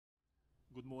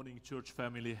Good morning, church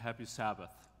family. Happy Sabbath.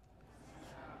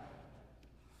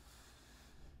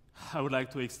 I would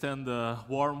like to extend a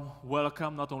warm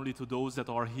welcome not only to those that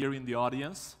are here in the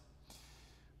audience,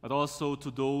 but also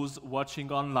to those watching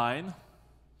online.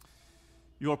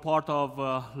 You are part of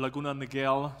Laguna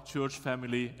Niguel church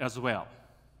family as well.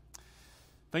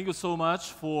 Thank you so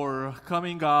much for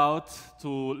coming out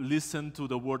to listen to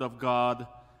the Word of God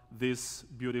this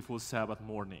beautiful Sabbath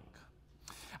morning.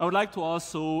 I would like to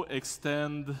also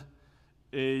extend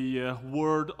a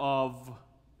word of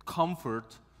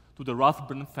comfort to the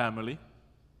Rothburn family.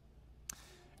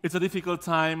 It's a difficult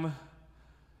time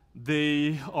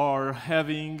they are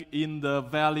having in the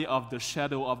valley of the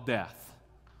shadow of death.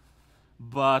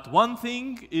 But one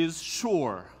thing is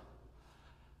sure,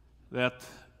 that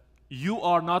you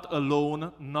are not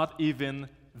alone, not even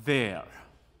there.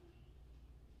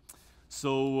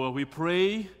 So we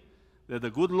pray that the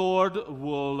good Lord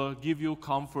will give you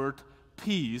comfort,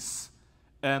 peace,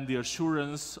 and the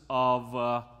assurance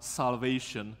of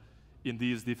salvation in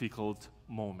these difficult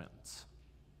moments.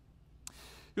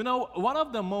 You know, one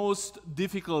of the most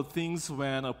difficult things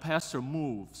when a pastor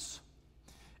moves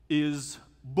is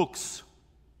books.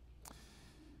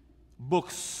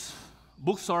 Books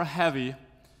are heavy,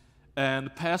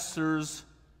 and pastors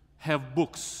have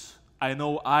books. I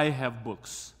know I have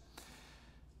books.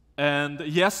 And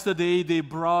yesterday they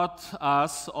brought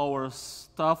us our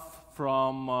stuff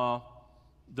from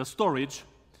the storage,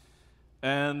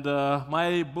 and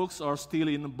my books are still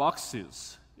in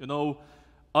boxes. You know,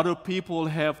 other people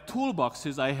have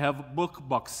toolboxes, I have book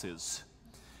boxes.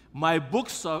 My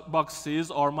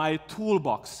boxes are my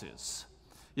toolboxes.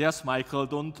 Yes, Michael,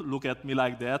 don't look at me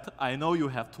like that. I know you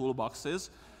have toolboxes.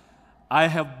 I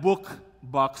have book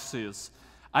boxes.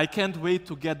 I can't wait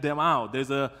to get them out. There's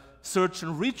a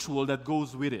certain ritual that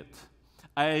goes with it.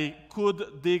 I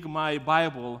could dig my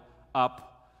Bible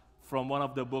up from one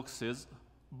of the boxes,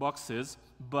 but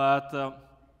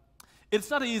it's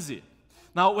not easy.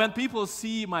 Now, when people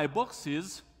see my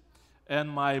boxes and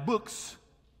my books,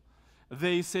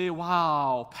 they say,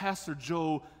 wow, Pastor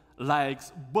Joe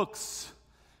likes books.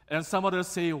 And some others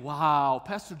say, wow,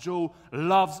 Pastor Joe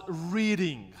loves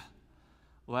reading.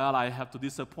 Well, I have to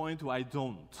disappoint you, I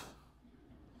don't.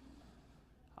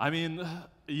 I mean,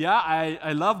 yeah,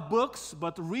 I love books,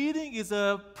 but reading is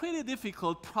a pretty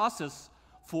difficult process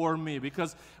for me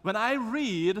because when I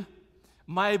read,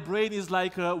 my brain is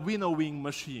like a winnowing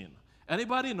machine.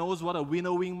 Anybody knows what a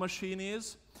winnowing machine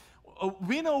is?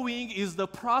 Winnowing is the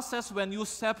process when you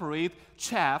separate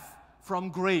chaff from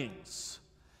grains.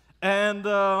 And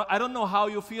I don't know how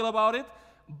you feel about it,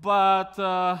 but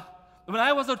when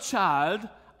I was a child,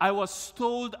 I was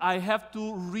told I have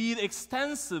to read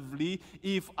extensively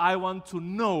if I want to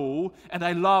know, and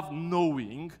I love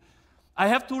knowing. I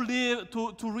have to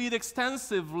read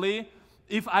extensively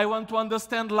if I want to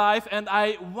understand life, and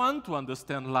I want to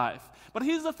understand life. But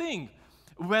here's the thing.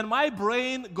 When my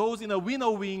brain goes in a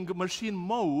winnowing machine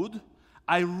mode,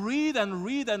 I read and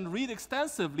read and read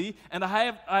extensively, and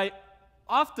I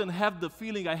often have the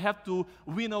feeling I have to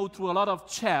winnow through a lot of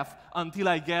chaff until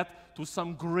I get to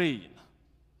some grain.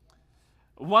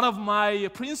 One of my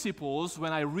principles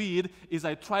when I read is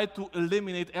I try to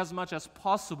eliminate as much as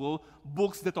possible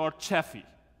books that are chaffy.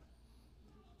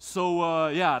 So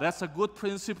yeah, that's a good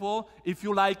principle. If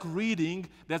you like reading,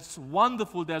 that's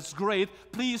wonderful, that's great.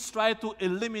 Please try to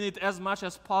eliminate as much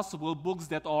as possible books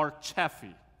that are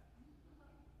chaffy.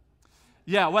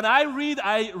 Yeah, when I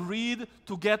read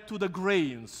to get to the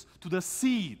grains, to the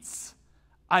seeds.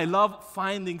 I love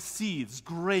finding seeds,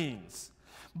 grains.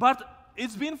 But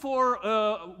it's been for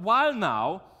a while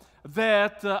now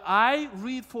that I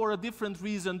read for a different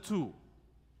reason too.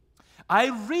 I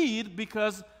read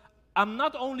because I'm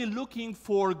not only looking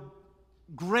for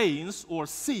grains or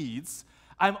seeds,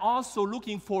 I'm also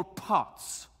looking for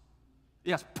pods.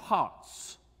 Yes,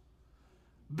 pods.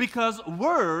 Because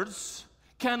words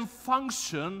can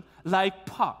function like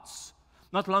pots.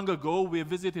 Not long ago, we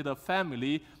visited a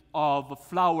family of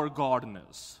flower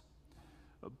gardeners.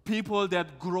 People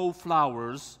that grow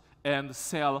flowers and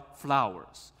sell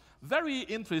flowers. Very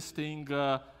interesting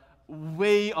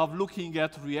way of looking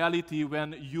at reality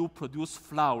when you produce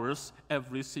flowers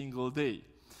every single day.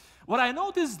 What I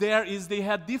noticed there is they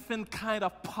had different kind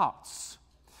of pots.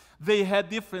 They had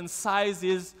different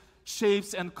sizes,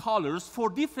 shapes, and colors for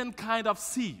different kind of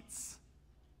seeds.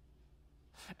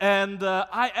 And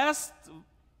I asked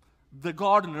the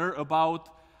gardener about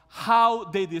how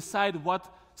they decide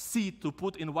what seed to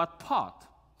put in what pot.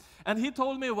 And he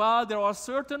told me, well, there are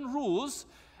certain rules,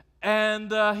 and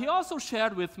he also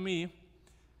shared with me,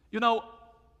 you know,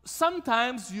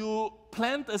 sometimes you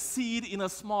plant a seed in a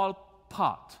small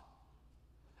pot.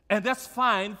 And that's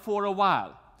fine for a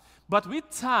while. But with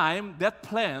time, that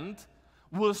plant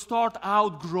will start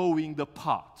outgrowing the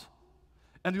pot.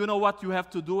 And you know what you have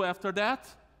to do after that?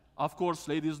 Of course,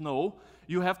 ladies know.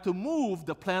 You have to move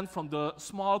the plant from the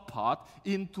small pot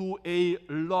into a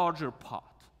larger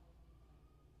pot.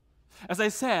 As I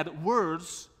said,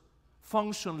 words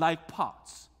function like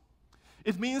pots.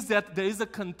 It means that there is a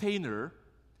container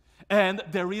and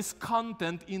there is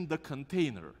content in the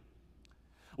container.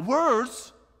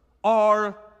 Words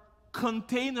are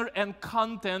container and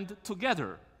content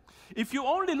together. If you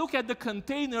only look at the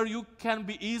container, you can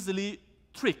be easily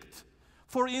tricked.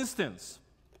 For instance,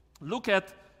 look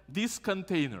at this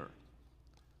container.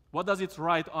 What does it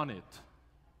write on it?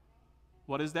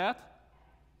 What is that?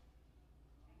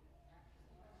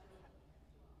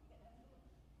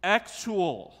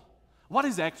 Actual. What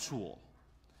is actual?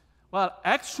 Well,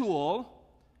 actual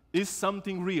is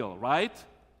something real, right?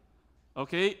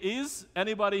 Okay, is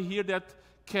anybody here that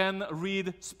can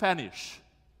read Spanish?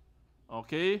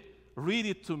 Okay, read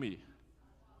it to me.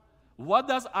 What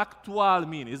does actual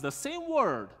mean? It's the same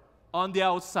word on the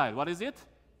outside. What is it?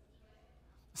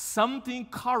 Something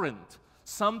current,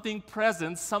 something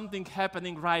present, something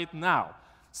happening right now.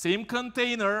 Same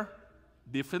container,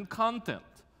 different content.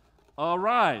 All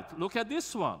right, look at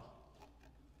this one.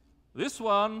 This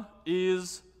one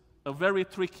is a very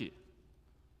tricky.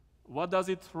 What does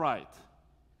it write?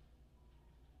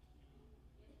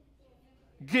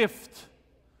 Gift.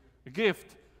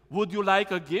 Gift. Would you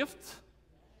like a gift?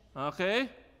 Okay.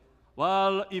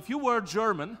 Well, if you were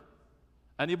German,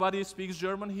 anybody speaks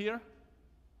German here?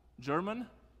 German?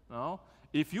 No.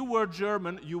 If you were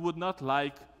German, you would not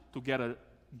like to get a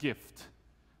gift.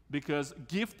 Because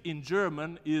gift in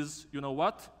German is, you know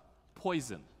what?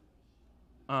 Poison.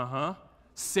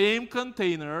 Same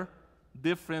container,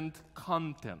 different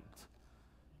content.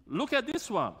 Look at this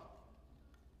one.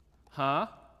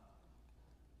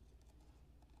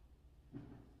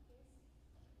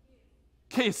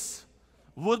 Kiss.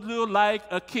 Would you like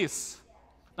a kiss?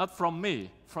 Not from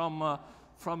me,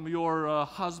 from your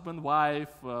husband,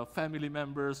 wife, family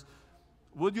members.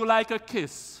 Would you like a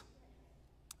kiss?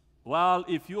 Well,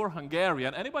 if you're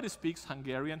Hungarian, anybody speaks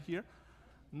Hungarian here?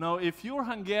 No, if you're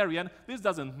Hungarian, this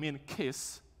doesn't mean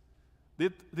kiss.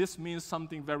 This means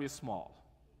something very small.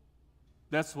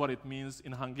 That's what it means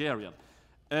in Hungarian.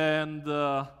 And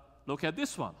look at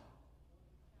this one.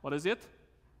 What is it?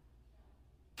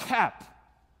 Cap.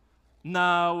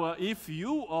 Now, if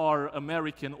you are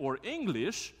American or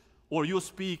English, or you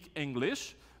speak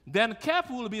English, then cap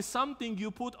will be something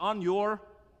you put on your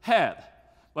head.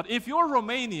 But if you're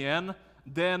Romanian,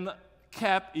 then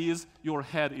cap is your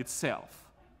head itself.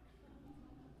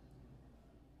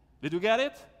 Did you get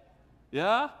it?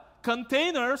 Yeah?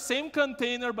 Container, same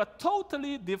container, but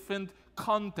totally different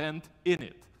content in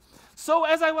it. So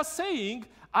as I was saying,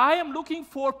 I am looking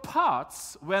for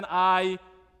pots when I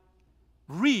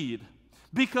read,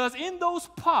 because in those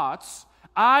pots,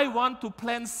 I want to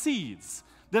plant seeds.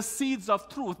 The seeds of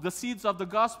truth, the seeds of the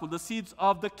gospel, the seeds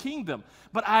of the kingdom.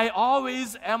 But I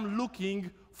always am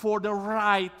looking for the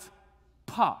right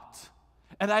pot.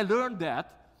 And I learned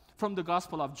that from the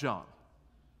Gospel of John.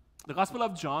 The Gospel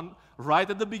of John, right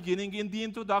at the beginning in the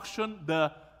introduction,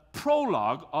 the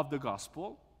prologue of the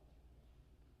Gospel.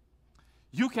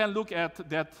 You can look at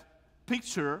that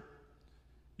picture.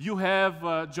 You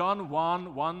have John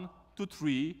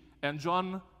 1:1-3, and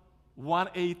John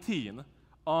 1:18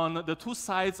 on the two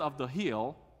sides of the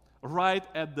hill, right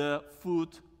at the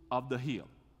foot of the hill.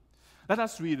 Let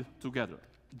us read together.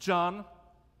 John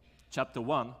chapter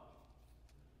 1.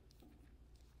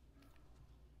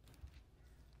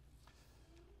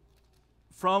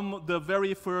 From the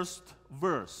very first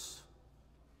verse.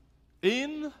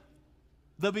 In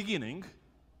the beginning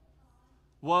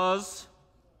was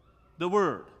the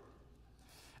Word,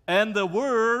 and the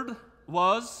Word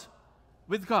was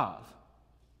with God,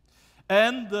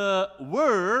 and the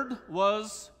Word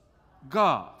was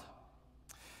God.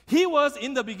 He was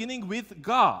in the beginning with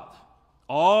God.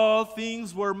 All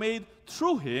things were made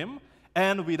through Him,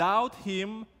 and without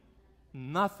Him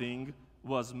nothing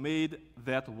was made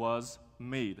that was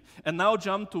made. And now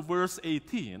jump to verse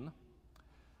 18.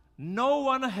 No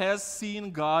one has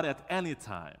seen God at any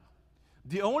time.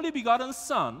 The only begotten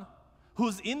Son,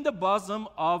 who's in the bosom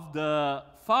of the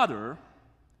Father,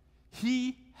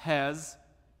 He has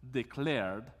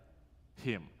declared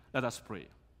Him. Let us pray.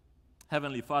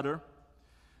 Heavenly Father,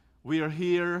 we are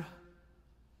here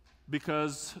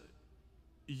because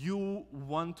You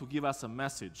want to give us a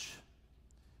message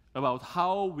about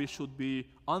how we should be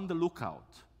on the lookout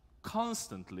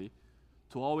constantly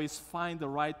to always find the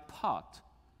right pot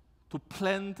to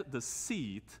plant the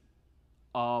seed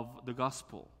of the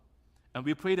gospel. And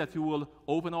we pray that you will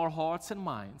open our hearts and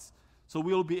minds so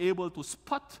we'll be able to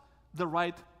spot the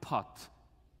right pot.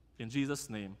 In Jesus'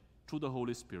 name, through the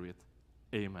Holy Spirit,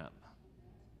 amen.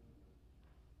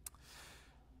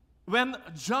 When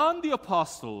John the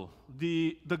Apostle,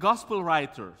 the gospel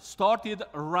writer, started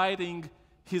writing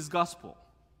his gospel,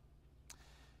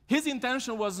 his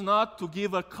intention was not to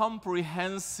give a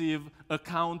comprehensive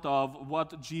account of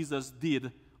what Jesus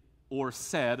did or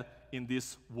said in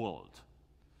this world.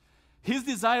 His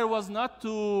desire was not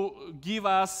to give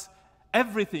us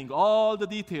everything, all the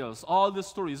details, all the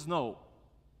stories, no.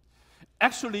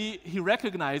 Actually, he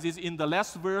recognizes in the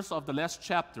last verse of the last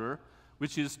chapter,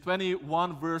 which is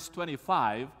 21 verse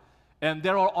 25, and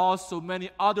there are also many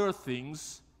other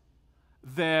things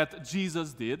that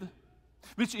Jesus did,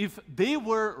 which if they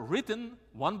were written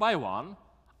one by one,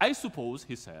 I suppose,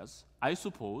 he says, I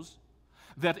suppose,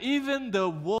 that even the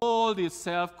world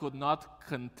itself could not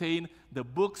contain the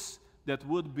books that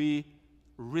would be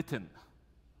written.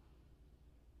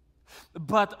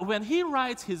 But when he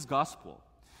writes his gospel,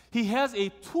 he has a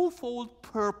twofold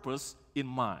purpose in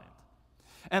mind.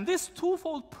 And this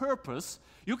twofold purpose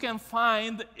you can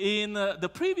find in the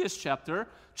previous chapter,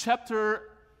 chapter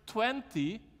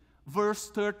 20, verse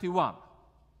 31.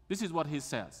 This is what he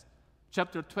says.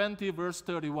 Chapter 20, verse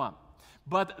 31.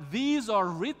 But these are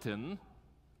written,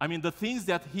 I mean the things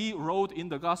that he wrote in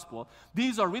the gospel,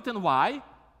 these are written why?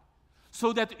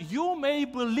 So that you may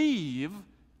believe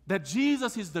that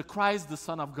Jesus is the Christ, the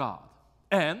Son of God.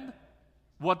 And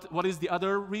what is the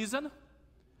other reason?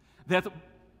 That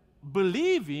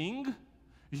believing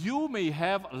you may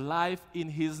have life in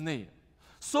his name.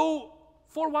 So,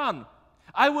 for one,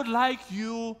 I would like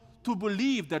you to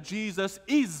believe that Jesus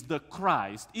is the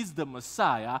Christ, is the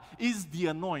Messiah, is the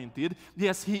anointed.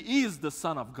 Yes, he is the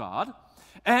Son of God.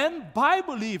 And by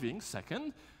believing,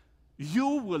 second, you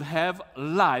will have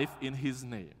life in his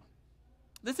name.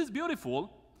 This is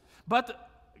beautiful, but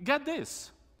get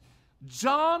this.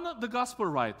 John, the gospel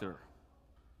writer,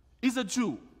 is a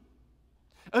Jew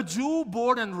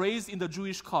born and raised in the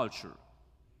Jewish culture,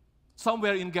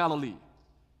 somewhere in Galilee.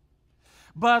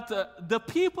 But the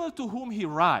people to whom he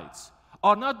writes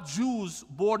are not Jews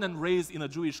born and raised in a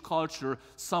Jewish culture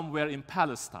somewhere in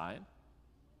Palestine.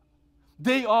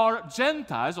 They are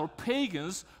Gentiles or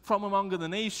pagans from among the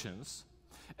nations.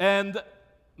 And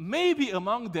maybe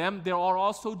among them there are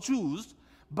also Jews,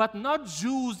 but not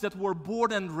Jews that were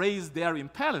born and raised there in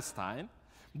Palestine.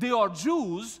 They are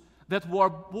Jews that were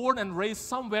born and raised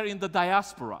somewhere in the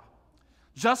diaspora.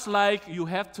 Just like you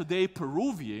have today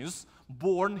Peruvians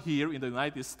born here in the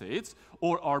United States,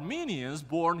 or Armenians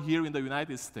born here in the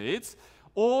United States,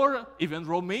 or even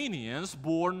Romanians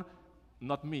born,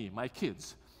 not me, my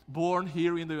kids, born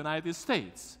here in the United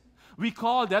States. We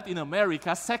call that in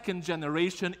America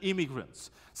second-generation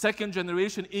immigrants.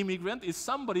 Second-generation immigrant is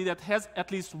somebody that has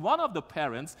at least one of the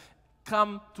parents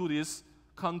come to this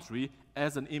country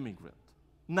as an immigrant.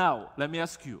 Now, let me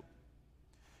ask you,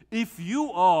 if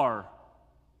you are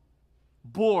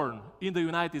born in the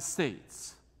United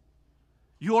States,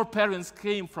 your parents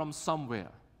came from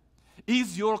somewhere,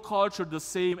 is your culture the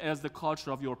same as the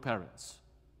culture of your parents?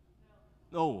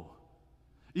 No.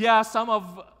 Yeah, some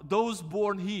of those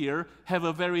born here have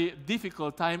a very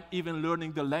difficult time even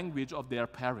learning the language of their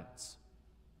parents.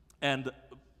 And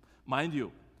mind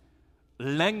you,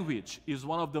 language is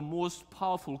one of the most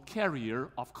powerful carrier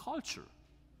of culture.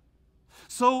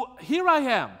 So here I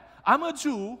am. I'm a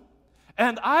Jew,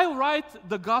 and I write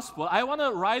the gospel. I want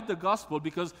to write the gospel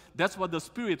because that's what the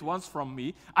Spirit wants from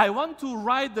me. I want to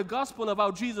write the gospel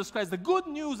about Jesus Christ, the good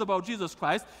news about Jesus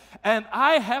Christ, and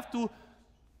I have to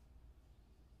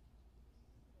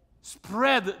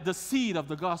spread the seed of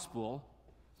the gospel,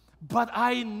 but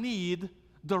I need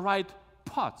the right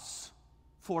pots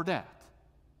for that.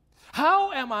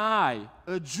 How am I,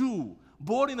 a Jew,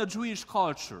 born in a Jewish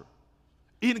culture,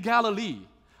 in Galilee,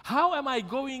 how am I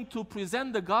going to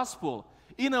present the gospel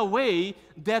in a way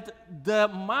that the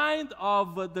mind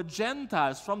of the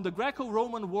Gentiles from the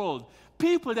Greco-Roman world,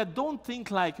 people that don't think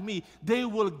like me, they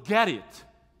will get it.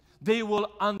 They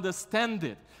will understand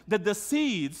it. That the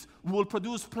seeds will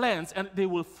produce plants and they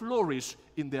will flourish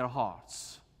in their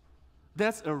hearts.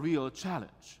 That's a real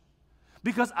challenge.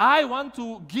 Because I want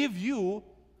to give you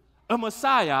a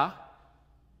Messiah,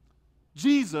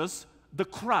 Jesus, the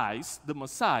Christ, the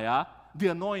Messiah, the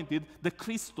anointed, the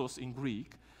Christos in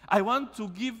Greek. I want to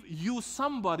give you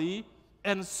somebody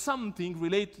and something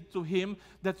related to him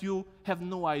that you have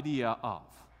no idea of.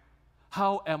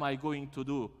 How am I going to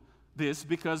do this?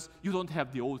 Because you don't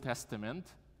have the Old Testament.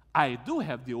 I do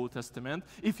have the Old Testament.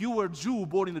 If you were a Jew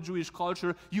born in the Jewish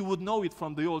culture, you would know it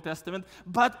from the Old Testament,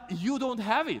 but you don't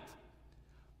have it.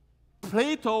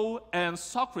 Plato and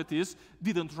Socrates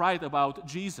didn't write about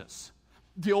Jesus.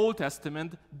 The Old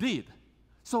Testament did.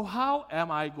 So how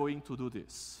am I going to do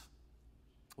this?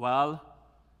 Well,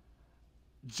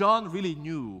 John really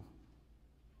knew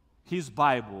his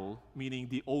Bible, meaning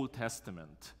the Old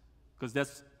Testament, because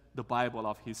that's the Bible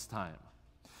of his time.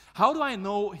 How do I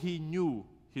know he knew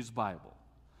his Bible?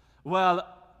 Well,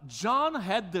 John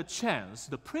had the chance,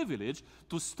 the privilege,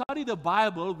 to study the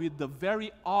Bible with the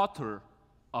very author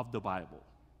of the Bible.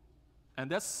 And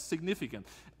that's significant.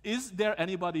 Is there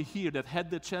anybody here that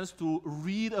had the chance to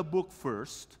read a book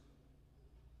first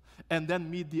and then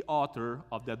meet the author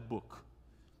of that book?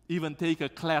 Even take a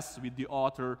class with the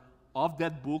author of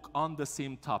that book on the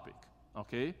same topic,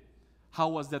 okay? How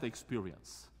was that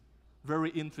experience? Very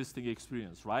interesting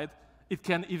experience, right? It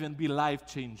can even be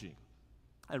life-changing.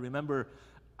 I remember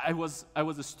I was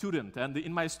a student, and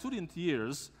in my student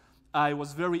years, I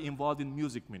was very involved in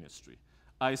music ministry.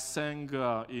 I sang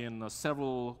in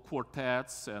several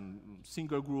quartets and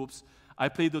singer groups. I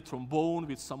played the trombone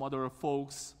with some other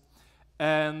folks.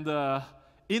 And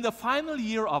in the final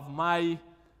year of my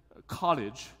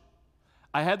college,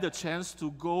 I had the chance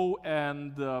to go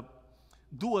and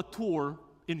do a tour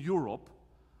in Europe.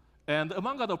 And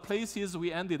among other places,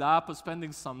 we ended up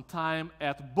spending some time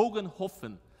at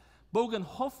Bogenhofen.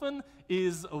 Bogenhofen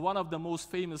is one of the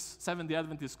most famous Seventh-day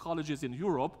Adventist colleges in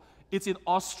Europe. It's in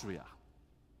Austria.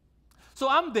 So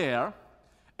I'm there,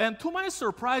 and to my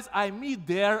surprise, I meet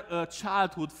there a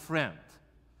childhood friend.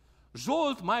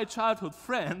 Jolt, my childhood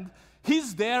friend,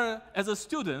 he's there as a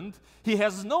student. He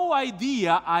has no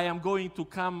idea I am going to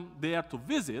come there to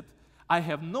visit. I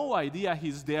have no idea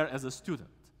he's there as a student.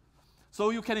 So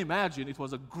you can imagine it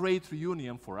was a great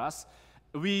reunion for us.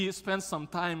 We spent some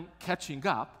time catching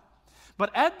up.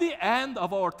 But at the end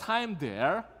of our time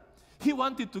there, he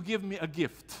wanted to give me a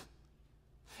gift.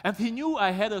 And he knew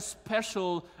I had a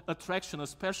special attraction,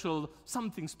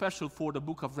 something special for the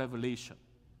book of Revelation.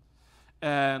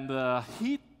 And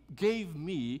he gave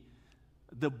me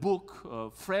the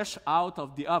book, fresh out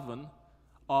of the oven,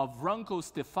 of Ranko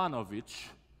Stefanovic,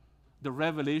 The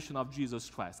Revelation of Jesus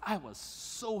Christ. I was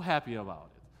so happy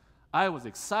about it. I was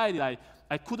excited.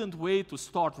 I couldn't wait to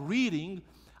start reading.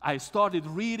 I started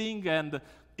reading, and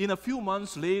a few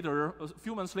months later,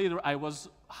 I was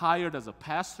hired as a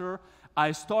pastor.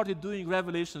 I started doing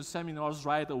Revelation seminars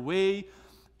right away.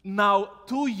 Now,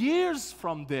 2 years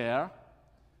from there,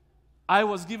 I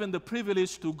was given the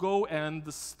privilege to go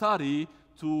and study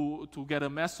to get a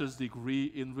master's degree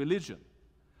in religion.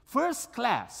 First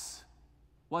class,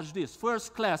 watch this,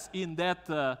 first class in that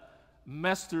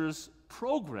master's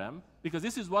program, because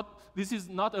this is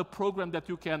not a program that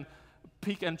you can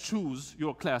pick and choose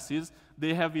your classes.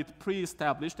 They have it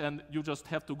pre-established, and you just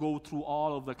have to go through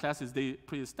all of the classes they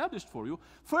pre-established for you.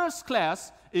 First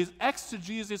class is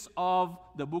exegesis of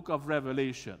the book of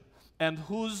Revelation. And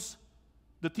who's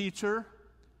the teacher?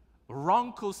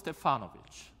 Ranko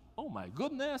Stefanovic. Oh my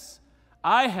goodness.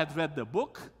 I had read the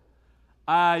book.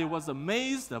 I was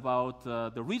amazed about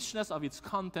the richness of its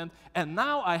content, and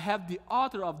now I have the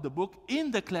author of the book in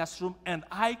the classroom, and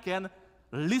I can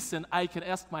listen, I can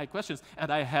ask my questions,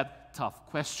 and I had tough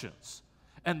questions.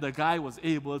 And the guy was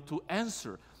able to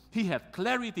answer. He had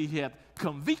clarity, he had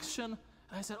conviction.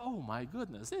 And I said, oh my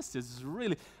goodness,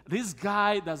 this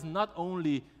guy does not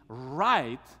only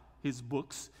write his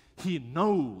books, he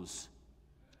knows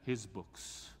his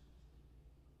books.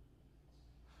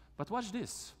 But watch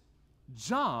this.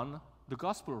 John, the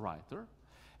gospel writer,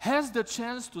 has the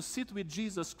chance to sit with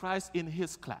Jesus Christ in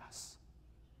his class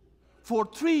for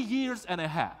 3 years and a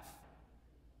half.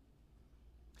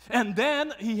 And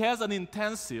then he has an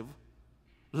intensive,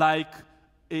 like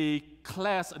an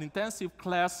intensive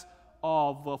class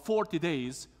of 40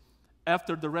 days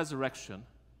after the resurrection.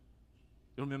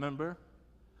 You remember?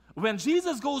 When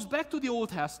Jesus goes back to the Old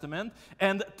Testament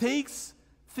and takes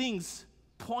things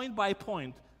point by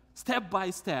point, step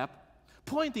by step,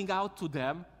 pointing out to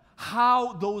them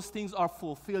how those things are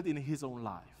fulfilled in his own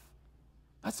life.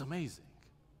 That's amazing.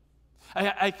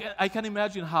 I can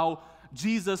imagine how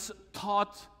Jesus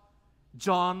taught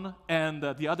John and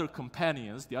the other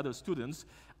companions, the other students,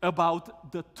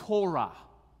 about the Torah.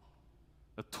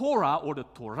 The Torah, or the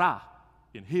Torah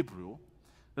in Hebrew,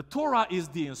 the Torah is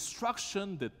the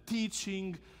instruction, the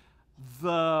teaching,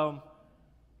 the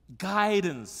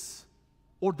guidance,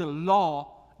 or the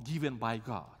law given by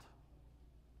God.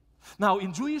 Now,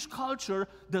 in Jewish culture,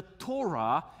 the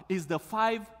Torah is the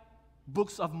 5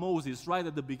 books of Moses right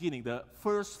at the beginning, the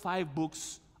first 5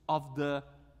 books of the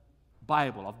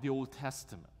Bible, of the Old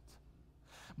Testament.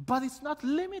 But it's not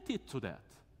limited to that.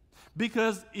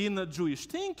 Because in Jewish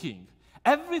thinking,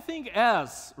 everything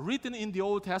else written in the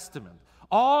Old Testament,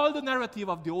 all the narrative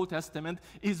of the Old Testament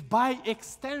is by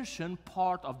extension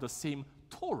part of the same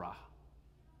Torah.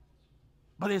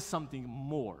 But there's something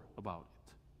more about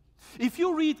it. If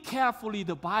you read carefully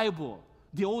the Bible,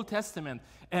 the Old Testament,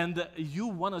 and you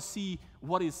want to see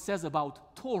what it says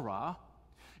about Torah,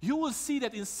 you will see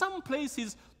that in some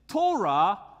places,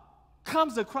 Torah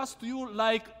comes across to you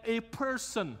like a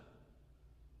person.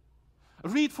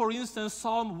 Read, for instance,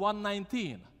 Psalm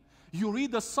 119. You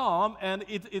read the psalm, and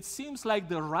it seems like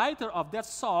the writer of that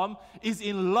psalm is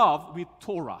in love with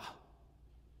Torah.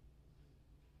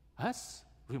 That's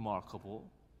remarkable.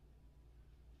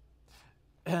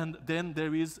 And then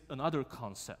there is another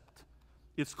concept.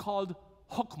 It's called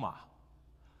Chokmah.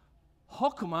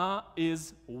 Chokmah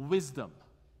is wisdom,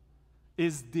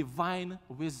 is divine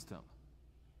wisdom.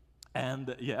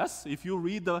 And yes, if you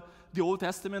read the Old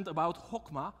Testament about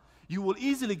Chokmah, you will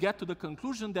easily get to the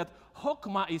conclusion that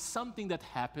Chokmah is something that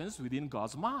happens within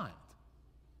God's mind.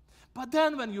 But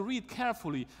then when you read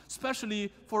carefully,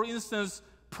 especially, for instance,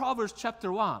 Proverbs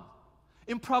chapter 1.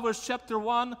 In Proverbs chapter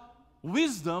 1,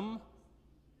 wisdom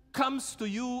comes to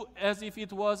you as if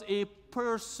it was a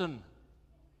person.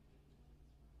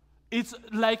 It's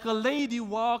like a lady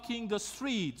walking the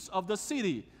streets of the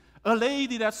city, a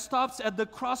lady that stops at the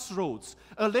crossroads,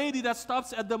 a lady that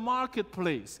stops at the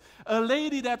marketplace, a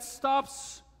lady that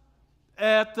stops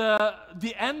at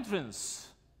the entrance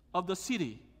of the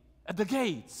city, at the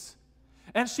gates.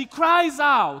 And she cries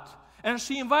out, and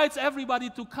she invites everybody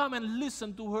to come and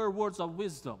listen to her words of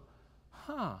wisdom.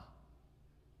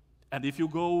 And if you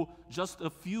go just a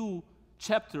few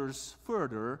chapters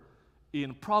further,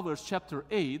 in Proverbs chapter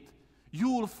 8, you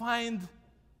will find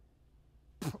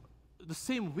the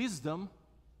same wisdom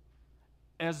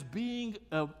as being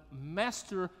a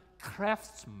master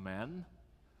craftsman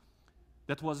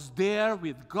that was there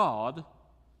with God,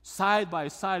 side by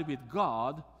side with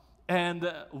God,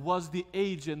 and was the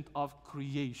agent of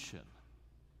creation.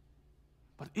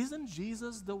 But isn't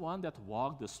Jesus the one that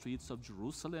walked the streets of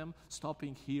Jerusalem,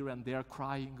 stopping here and there,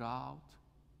 crying out?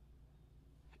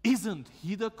 Isn't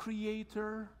he the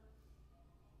creator?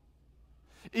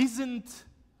 Isn't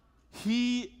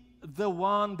he the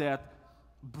one that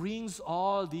brings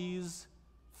all these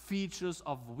features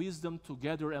of wisdom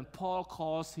together, and Paul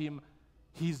calls him,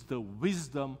 he's the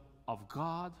wisdom of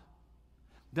God?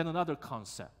 Then another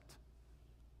concept.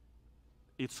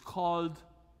 It's called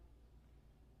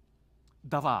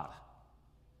davar.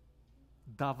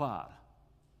 Davar.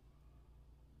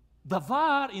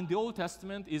 Davar in the Old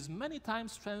Testament is many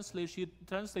times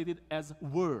translated as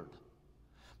word.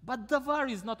 But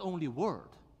davar is not only word.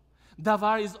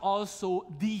 Davar is also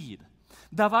deed.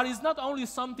 Davar is not only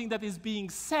something that is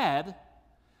being said,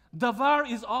 davar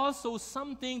is also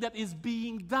something that is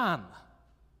being done.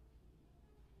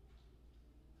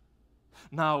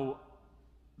 Now,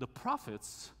 the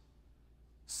prophets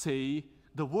say,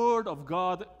 the word of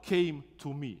God came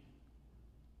to me.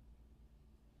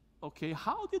 Okay,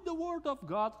 how did the word of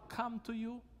God come to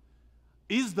you?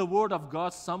 Is the word of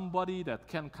God somebody that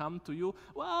can come to you?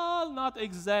 Well, not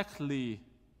exactly.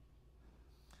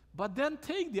 But then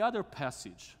take the other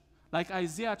passage, like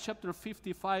Isaiah chapter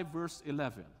 55, verse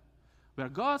 11, where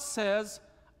God says,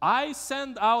 I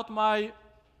send out my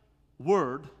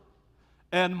word,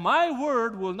 and my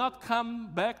word will not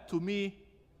come back to me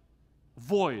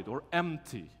void or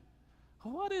empty.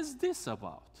 What is this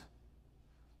about?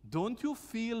 Don't you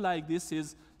feel like this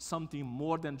is something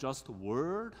more than just a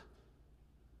word?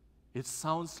 It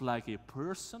sounds like a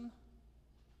person.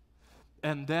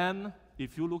 And then,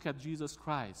 if you look at Jesus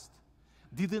Christ,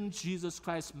 didn't Jesus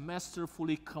Christ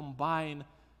masterfully combine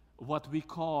what we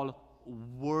call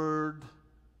word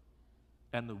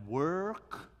and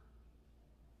work?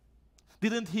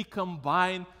 Didn't he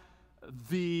combine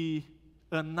the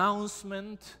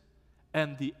announcement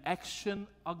and the action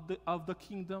of the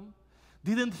kingdom?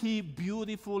 Didn't he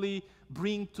beautifully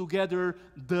bring together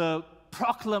the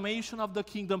proclamation of the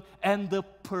kingdom and the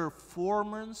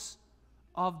performance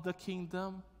of the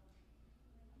kingdom?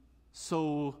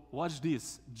 So watch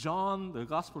this. John, the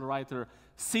gospel writer,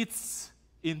 sits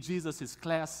in Jesus'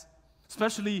 class,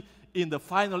 especially in the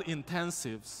final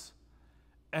intensives.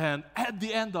 And at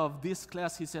the end of this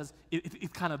class, he says,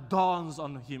 it kind of dawns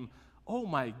on him, oh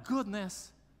my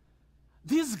goodness,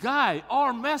 this guy,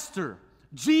 our master,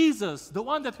 Jesus, the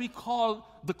one that we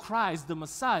call the Christ, the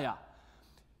Messiah,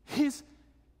 he's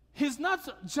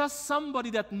not just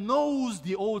somebody that knows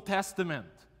the Old Testament.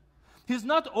 He's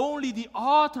not only the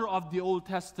author of the Old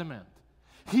Testament.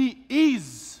 He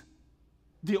is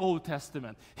the Old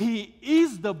Testament. He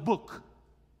is the book.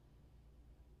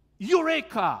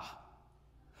 Eureka!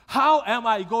 How am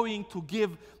I going to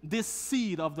give this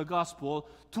seed of the gospel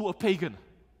to a pagan?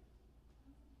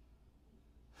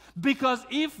 Because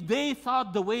if they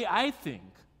thought the way I think,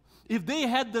 if they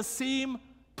had the same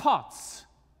pots,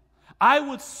 I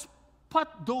would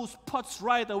spot those pots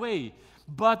right away.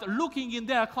 But looking in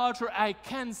their culture, I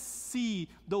can't see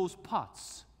those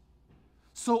pots.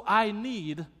 So I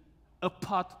need a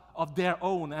pot of their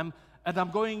own. And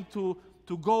I'm going to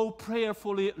go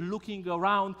prayerfully looking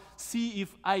around, see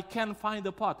if I can find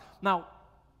a pot. Now,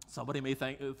 somebody may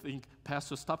think,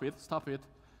 Pastor, stop it.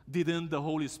 Didn't the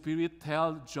Holy Spirit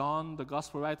tell John, the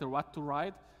gospel writer, what to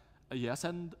write? Yes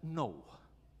and no.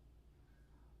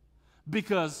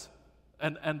 Because,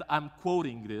 and I'm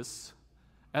quoting this,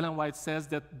 Ellen White says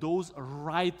that those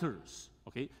writers,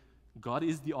 okay, God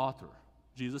is the author,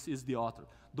 Jesus is the author,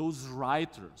 those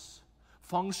writers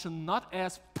function not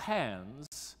as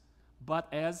pens, but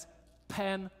as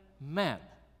penmen.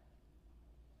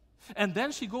 And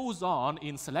then she goes on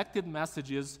in Selected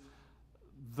Messages,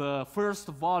 the first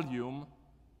volume,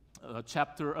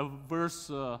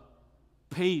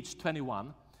 page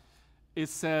 21, it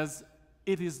says,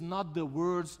 it is not the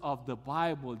words of the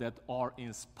Bible that are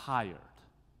inspired.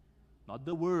 Not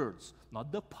the words,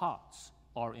 not the pots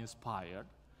are inspired,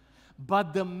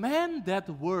 but the men that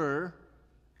were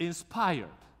inspired.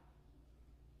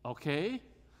 Okay?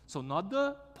 So not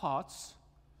the pots,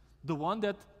 the one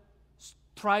that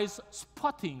tries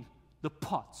spotting the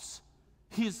pots.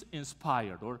 He's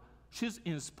inspired or she's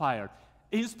inspired.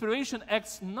 Inspiration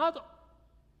acts not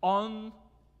on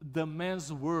the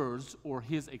man's words or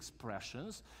his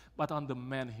expressions, but on the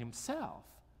man himself,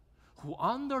 who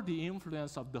under the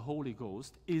influence of the Holy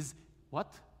Ghost is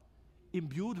what?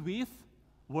 Imbued with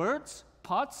words,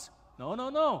 pots?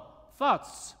 No,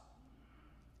 thoughts.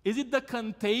 Is it the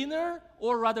container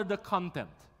or rather the content?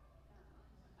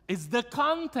 It's the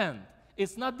content.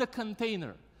 It's not the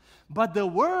container. But the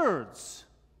words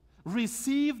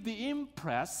receive the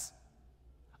impress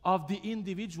of the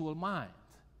individual mind.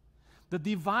 The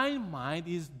divine mind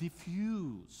is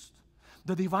diffused.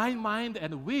 The divine mind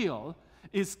and will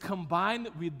is combined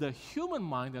with the human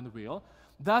mind and will.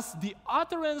 Thus, the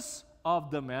utterance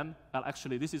of the man, well,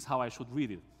 actually, this is how I should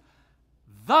read it.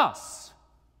 Thus,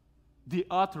 the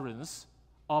utterance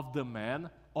of the man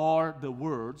are the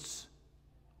words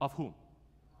of whom?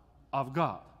 Of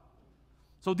God.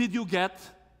 So did you get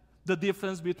the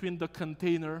difference between the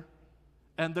container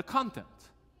and the content?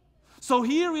 So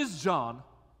here is John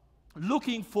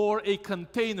looking for a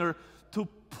container to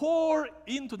pour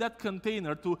into that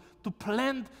container, to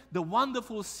plant the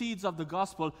wonderful seeds of the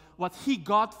gospel, what he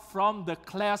got from the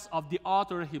class of the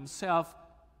author himself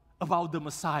about the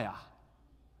Messiah.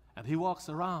 And he walks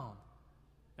around,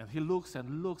 and he looks,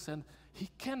 and he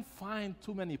can't find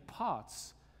too many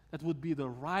pots that would be the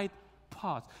right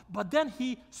pot. But then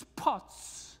he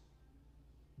spots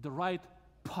the right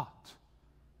pot.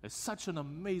 It's such an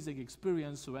amazing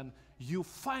experience when you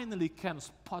finally can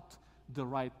spot the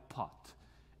right pot.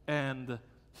 And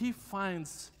he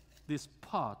finds this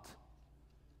pot.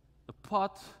 The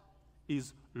pot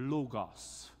is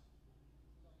logos.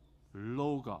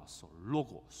 Logos or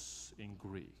logos in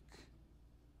Greek.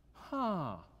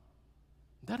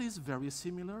 That is very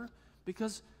similar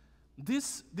because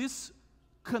this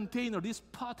container, this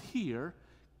pot here,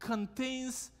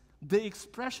 contains the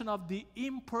expression of the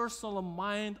impersonal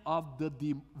mind of the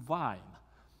divine.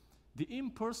 The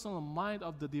impersonal mind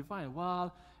of the divine.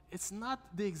 Well, it's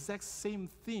not the exact same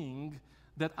thing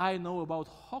that I know about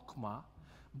Chokmah,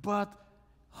 but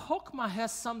Chokmah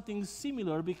has something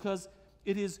similar because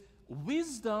it is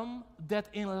wisdom that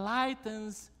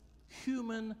enlightens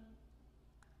human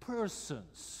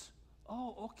persons.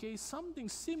 Oh, okay, something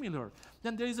similar.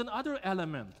 Then there is another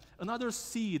element, another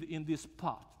seed in this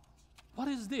pot. What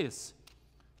is this?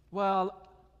 Well,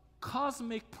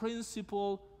 cosmic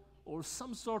principle or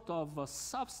some sort of a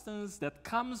substance that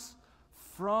comes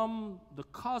from the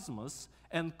cosmos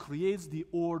and creates the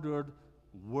ordered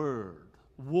world.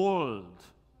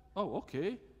 Oh,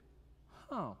 okay.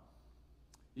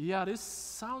 Yeah, this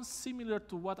sounds similar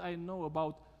to what I know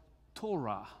about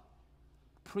Torah,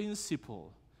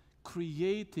 principle,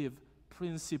 creative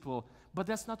principle. But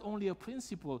that's not only a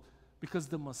principle, because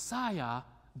the Messiah,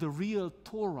 the real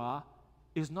Torah,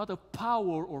 is not a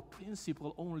power or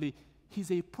principle only.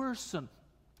 He's a person.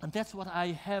 And that's what I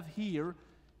have here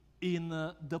in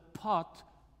the pot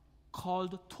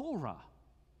called Torah.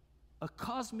 A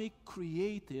cosmic,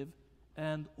 creative,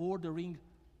 and ordering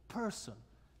person.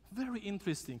 Very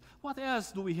interesting. What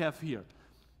else do we have here?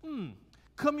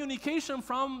 communication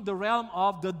from the realm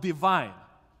of the divine.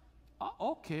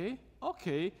 Okay,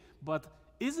 but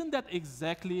isn't that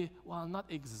exactly, well, not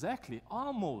exactly,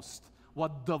 almost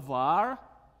what Davar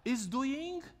is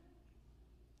doing?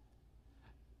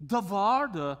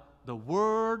 Davar, the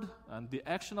word and the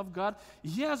action of God,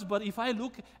 yes, but if I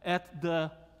look at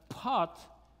the pot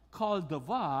called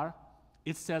Davar,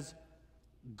 it says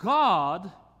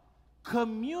God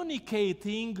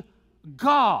communicating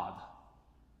God.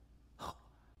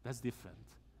 That's different.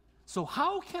 So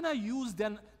how can I use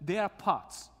then their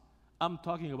pots? I'm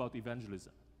talking about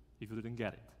evangelism, if you didn't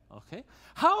get it, okay?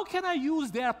 How can I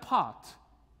use their pot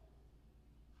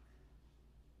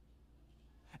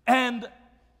and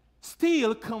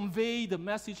still convey the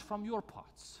message from your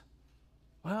pots?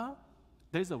 Well,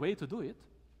 there's a way to do it.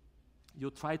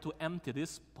 You try to empty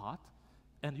this pot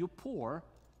and you pour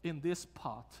in this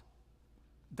pot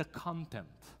the content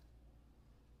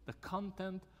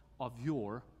of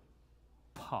your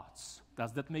pots.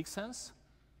 Does that make sense?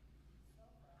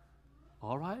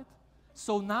 All right?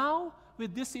 So now,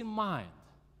 with this in mind,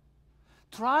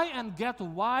 try and get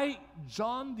why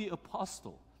John the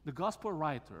Apostle, the gospel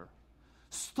writer,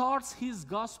 starts his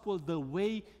gospel the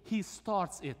way he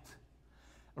starts it.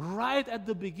 Right at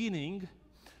the beginning,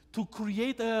 to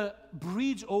create a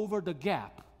bridge over the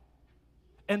gap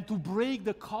and to break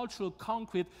the cultural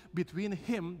concrete between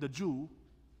him, the Jew,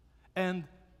 and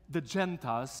the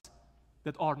Gentiles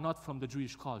that are not from the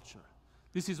Jewish culture.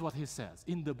 This is what he says.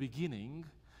 In the beginning,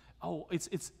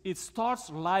 it starts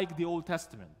like the Old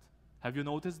Testament. Have you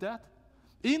noticed that?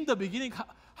 In the beginning,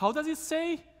 how does it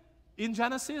say in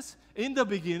Genesis? In the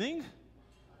beginning,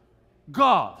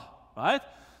 God, right?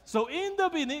 So in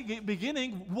the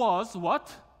beginning was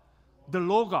what? The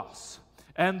Logos.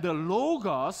 And the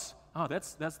Logos,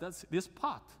 that's this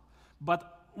pot.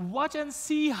 But watch and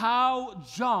see how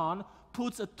John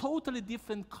puts a totally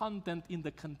different content in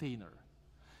the container.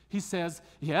 He says,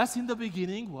 yes, in the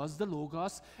beginning was the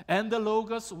Logos, and the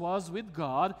Logos was with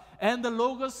God, and the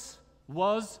Logos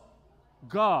was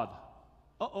God.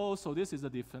 So this is a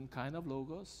different kind of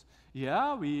Logos.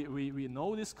 Yeah, we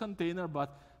know this container,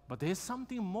 but there's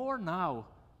something more now,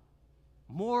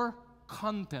 more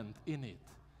content in it.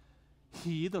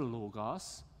 He, the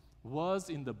Logos, was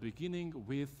in the beginning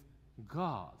with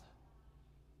God.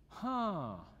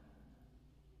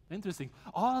 Interesting.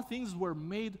 All things were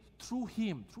made through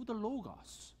him, through the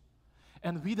Logos.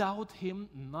 And without him,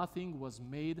 nothing was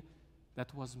made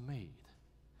that was made.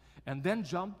 And then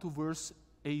jump to verse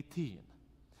 18.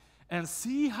 And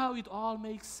see how it all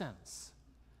makes sense.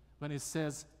 When it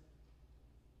says,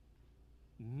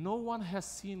 no one has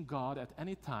seen God at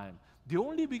any time. The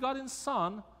only begotten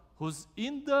Son, who's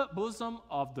in the bosom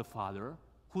of the Father.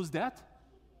 Who's that?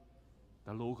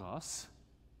 The Logos.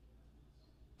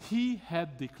 He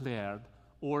had declared,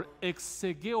 or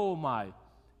exegeomai.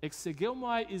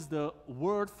 Exegeomai is the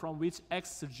word from which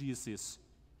exegesis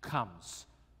comes,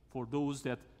 for those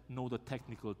that know the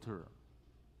technical term.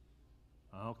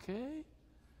 Okay?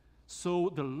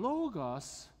 So the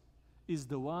Logos is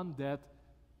the one that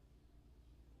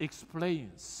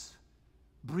explains,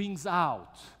 brings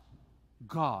out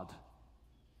God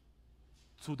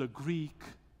to the Greek,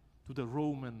 to the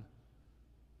Roman,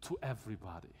 to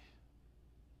everybody.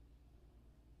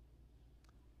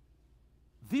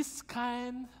 This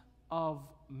kind of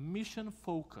mission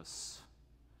focus,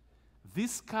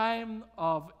 this kind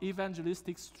of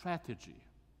evangelistic strategy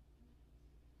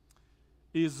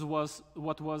was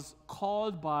what was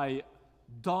called by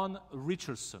Don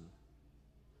Richardson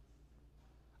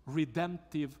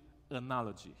redemptive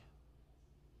analogy.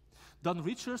 Don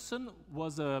Richardson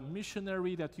was a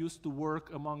missionary that used to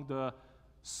work among the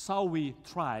Sawi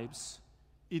tribes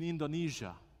in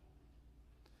Indonesia.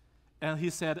 And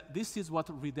he said, this is what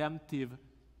redemptive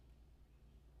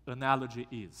analogy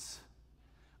is.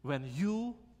 When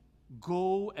you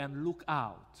go and look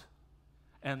out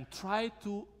and try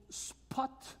to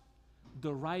spot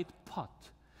the right pot,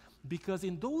 because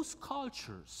in those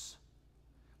cultures,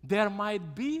 there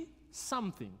might be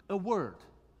something, a word,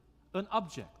 an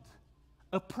object,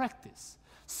 a practice,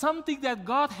 something that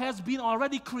God has been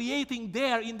already creating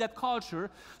there in that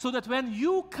culture, so that when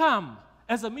you come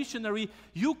as a missionary,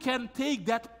 you can take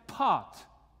that pot,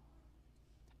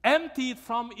 empty it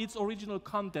from its original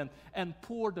content, and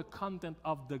pour the content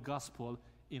of the gospel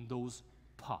in those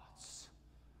pots.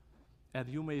 And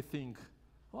you may think,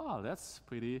 wow, that's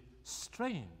pretty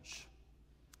strange.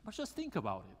 But just think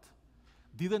about it.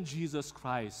 Didn't Jesus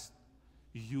Christ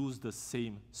use the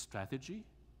same strategy?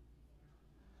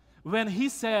 When he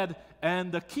said,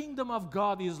 and the kingdom of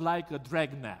God is like a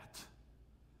dragnet,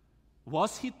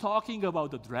 was he talking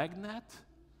about the dragnet?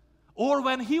 Or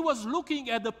when he was looking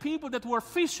at the people that were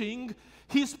fishing,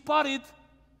 he spotted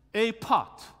a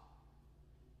pot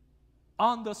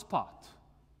on the spot.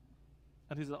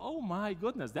 And he said, oh my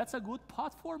goodness, that's a good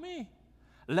pot for me.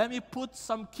 Let me put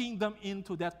some kingdom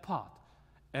into that pot.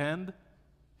 And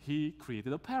he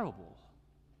created a parable.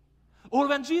 Or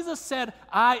when Jesus said,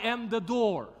 I am the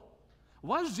door,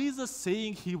 was Jesus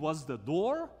saying he was the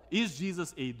door? Is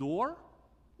Jesus a door?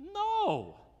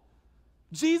 No.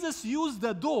 Jesus used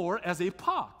the door as a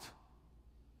pot.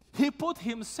 He put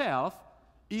himself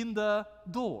in the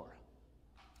door.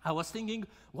 I was thinking,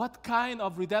 what kind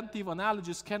of redemptive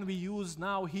analogies can we use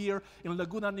now here in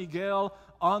Laguna Niguel,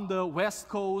 on the west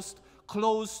coast,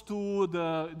 close to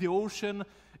the ocean,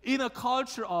 in a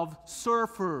culture of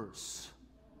surfers?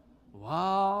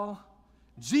 Well,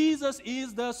 Jesus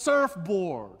is the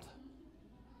surfboard.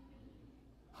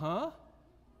 Huh?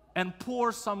 And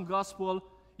pour some gospel.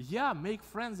 Yeah, make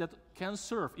friends that can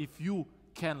surf if you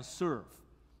can surf.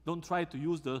 Don't try to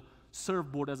use the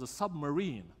surfboard as a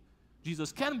submarine.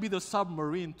 Jesus can be the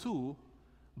submarine too,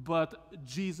 but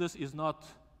Jesus is not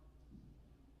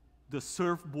the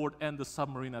surfboard and the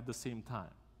submarine at the same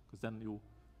time, because then you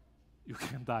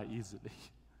can die easily.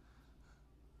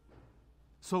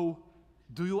 So,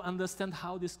 do you understand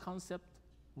how this concept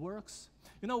works?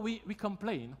 You know, we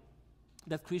complain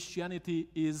that Christianity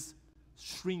is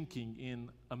shrinking in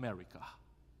America.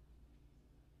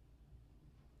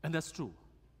 And that's true.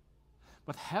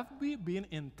 But have we been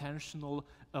intentional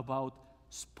about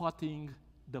spotting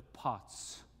the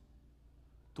pots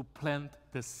to plant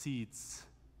the seeds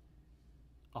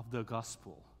of the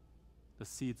gospel, the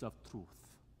seeds of truth?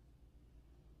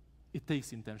 It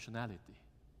takes intentionality.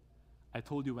 I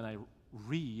told you when I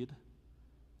read,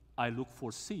 I look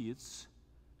for seeds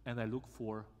and I look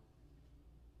for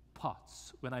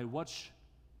pots. When I watch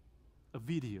a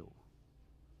video,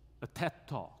 a TED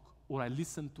Talk, or I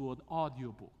listen to an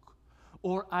audiobook,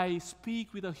 or I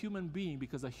speak with a human being,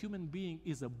 because a human being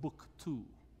is a book too,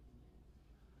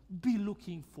 be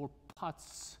looking for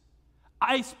pots.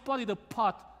 I spotted a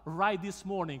pot right this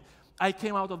morning. I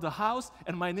came out of the house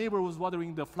and my neighbor was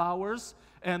watering the flowers,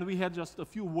 and we had just a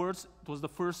few words. It was the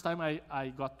first time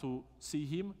I got to see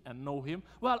him and know him.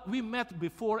 Well, we met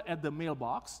before at the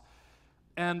mailbox,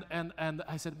 and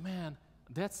I said, man,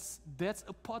 that's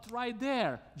a pot right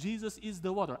there. Jesus is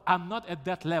the water. I'm not at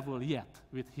that level yet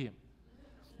with him.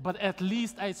 But at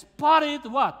least I spotted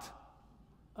what?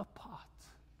 A pot.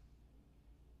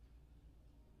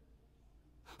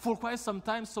 For quite some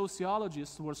time,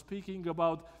 sociologists were speaking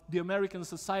about the American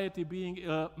society being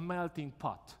a melting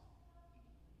pot,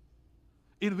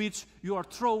 in which you are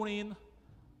thrown in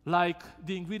like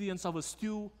the ingredients of a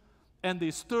stew, and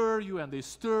they stir you, and they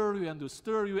stir you, and they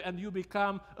stir you, and you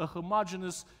become a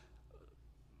homogeneous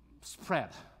spread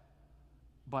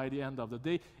by the end of the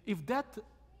day. If that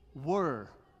were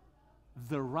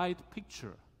the right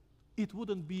picture, it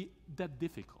wouldn't be that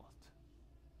difficult.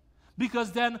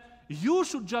 Because then you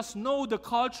should just know the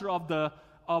culture of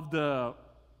the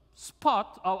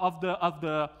spot, of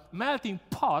the melting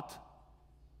pot,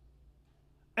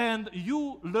 and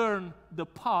you learn the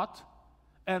pot,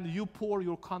 and you pour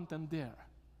your content there.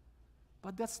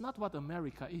 But that's not what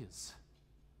America is.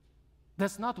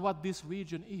 That's not what this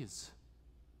region is.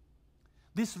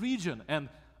 This region, and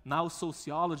now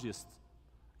sociologists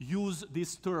use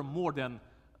this term more than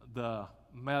the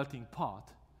melting pot,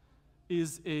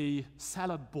 is a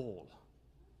salad bowl.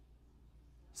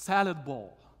 Salad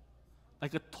bowl.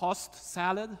 Like a tossed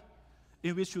salad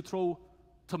in which you throw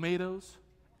tomatoes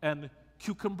and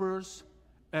cucumbers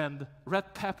and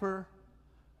red pepper.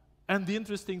 And the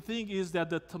interesting thing is that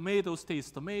the tomato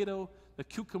stays tomato, the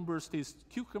cucumber stays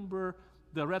cucumber,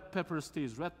 the red pepper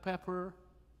stays red pepper.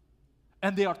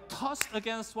 And they are tossed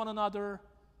against one another.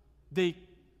 They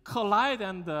collide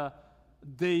and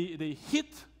they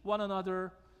hit one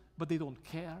another, but they don't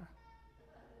care.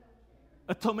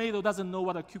 A tomato doesn't know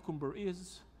what a cucumber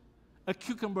is. A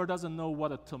cucumber doesn't know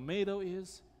what a tomato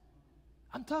is.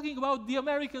 I'm talking about the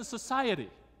American society.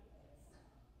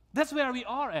 That's where we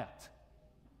are at.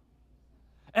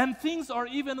 And things are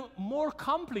even more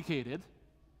complicated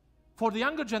for the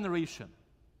younger generation.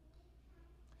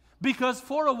 Because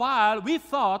for a while, we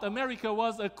thought America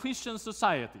was a Christian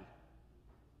society.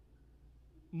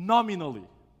 Nominally.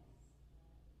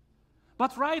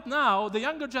 But right now, the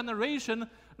younger generation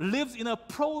lives in a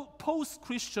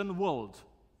post-Christian world,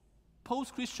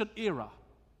 post-Christian era,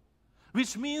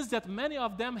 which means that many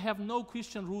of them have no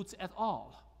Christian roots at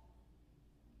all.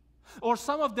 Or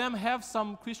some of them have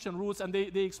some Christian roots, and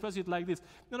they express it like this.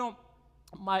 You know,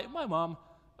 my mom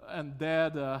and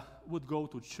dad would go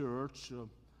to church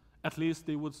At least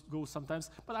they would go sometimes,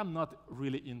 but I'm not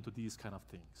really into these kind of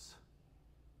things.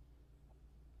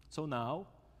 So now,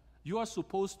 you are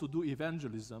supposed to do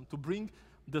evangelism, to bring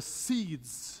the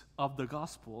seeds of the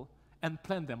gospel and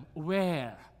plant them.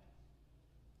 Where?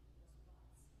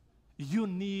 You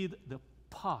need the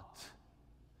pot.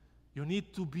 You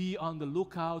need to be on the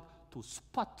lookout to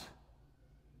spot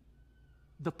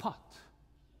the pot.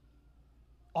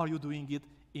 Are you doing it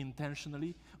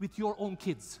intentionally with your own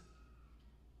kids?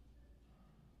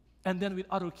 And then with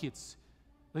other kids,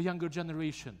 the younger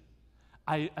generation.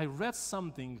 I read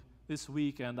something this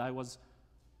week and I was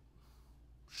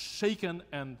shaken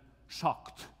and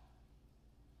shocked.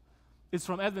 It's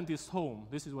from Adventist Home.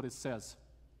 This is what it says.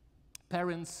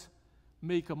 Parents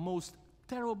make a most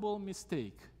terrible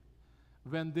mistake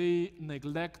when they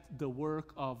neglect the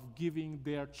work of giving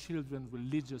their children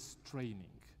religious training,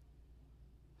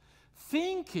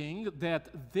 thinking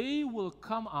that they will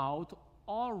come out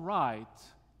all right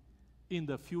in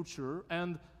the future,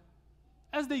 and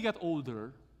as they get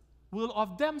older, will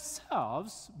of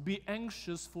themselves be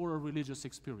anxious for a religious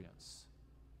experience.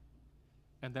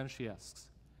 And then she asks,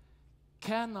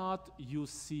 cannot you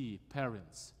see,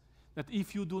 parents, that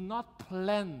if you do not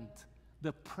plant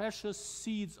the precious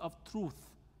seeds of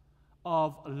truth,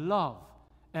 of love,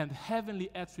 and heavenly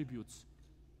attributes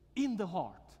in the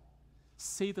heart,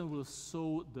 Satan will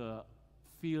sow the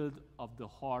field of the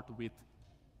heart with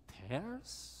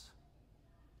tares?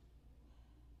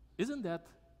 Isn't that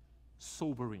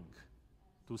sobering,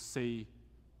 to say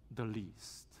the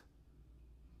least?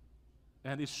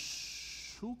 And it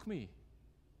shook me.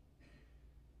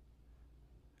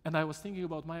 And I was thinking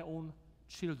about my own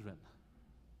children.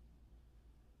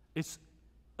 It's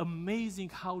amazing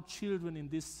how children in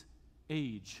this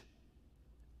age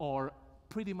are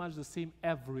pretty much the same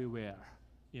everywhere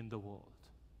in the world.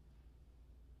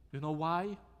 You know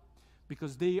why?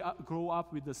 Because they grow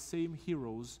up with the same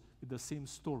heroes, with the same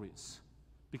stories,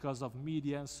 because of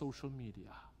media and social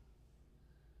media.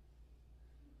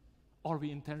 Are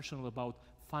we intentional about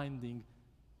finding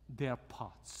their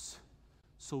pots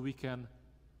so we can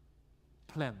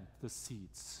plant the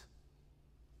seeds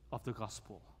of the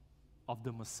gospel, of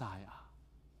the Messiah?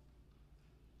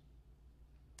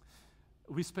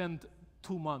 We spent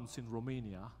 2 months in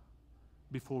Romania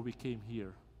before we came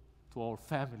here to our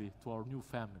family, to our new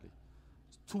family.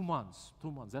 2 months,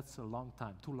 that's a long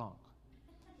time, too long.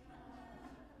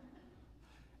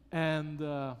 And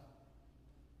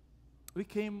we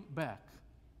came back.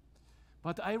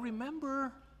 But I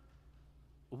remember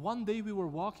one day we were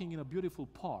walking in a beautiful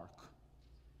park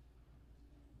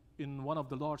in one of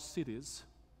the large cities,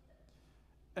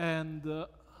 and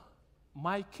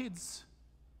my kids,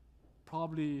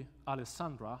 probably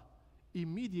Alessandra,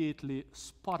 immediately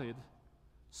spotted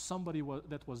somebody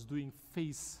that was doing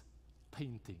face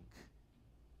painting.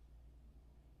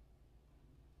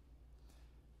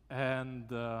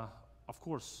 And of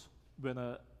course, when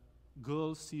a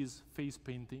girl sees face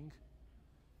painting,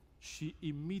 she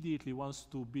immediately wants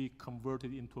to be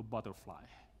converted into a butterfly.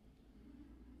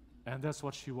 And that's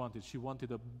what she wanted. She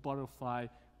wanted a butterfly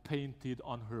painted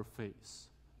on her face.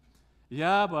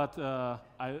 Yeah, but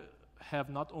I have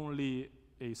not only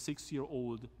a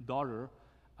 6-year-old daughter,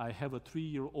 I have a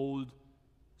 3-year-old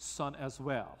son as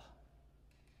well.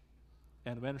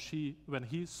 And when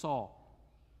he saw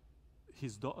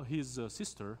his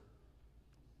sister,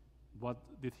 what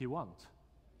did he want?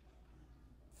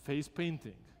 Face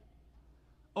painting.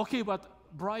 Okay, but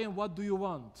Brian, what do you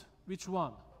want? Which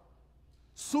one?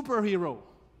 Superhero.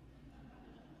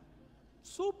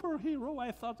 Superhero?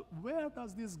 I thought, where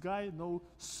does this guy know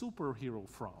superhero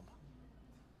from?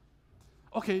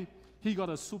 Okay, he got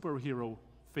a superhero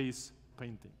face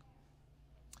painting.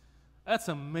 That's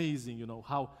amazing, you know,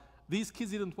 how these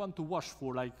kids didn't want to wash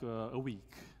for like a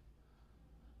week.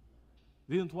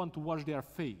 They didn't want to wash their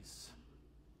face.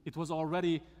 It was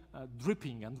already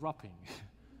dripping and dropping.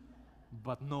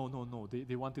 But no,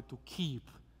 they wanted to keep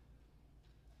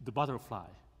the butterfly,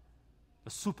 a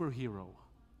superhero.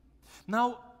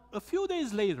 Now, a few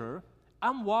days later,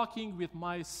 I'm walking with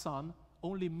my son,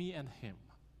 only me and him.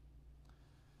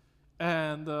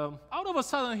 And out of a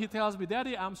sudden, he tells me,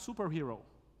 Daddy, I'm superhero.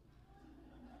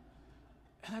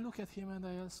 And I look at him and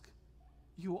I ask,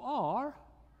 you are?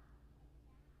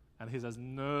 And he says,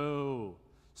 no,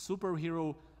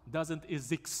 superhero doesn't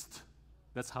exist.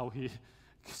 That's how he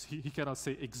cannot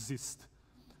say exist.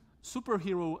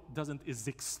 Superhero doesn't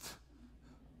exist.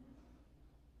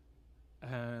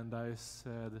 And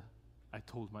I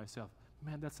told myself,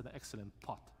 man, that's an excellent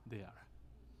pot there.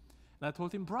 And I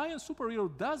told him, Brian,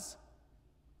 superhero does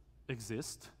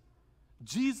exist.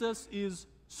 Jesus is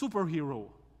superhero.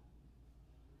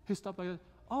 He stopped like,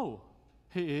 oh,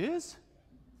 he is?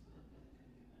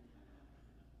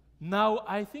 Now,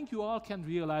 I think you all can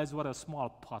realize what a small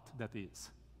pot that is.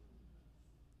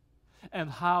 And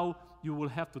how you will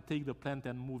have to take the plant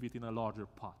and move it in a larger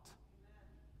pot.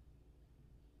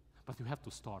 But you have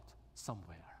to start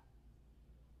somewhere.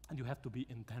 And you have to be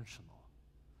intentional.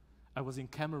 I was in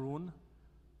Cameroon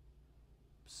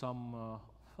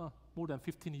more than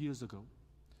 15 years ago.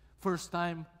 First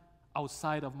time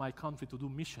outside of my country to do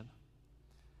mission.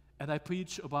 And I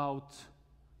preached about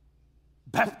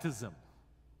baptism.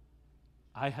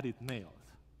 I had it nailed.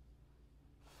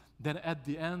 Then at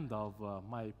the end of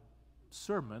my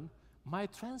sermon, my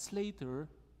translator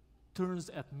turns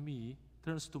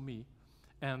to me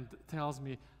and tells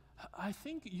me, I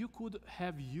think you could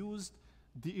have used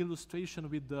the illustration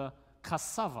with the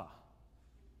cassava,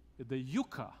 with the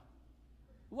yucca.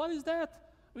 What is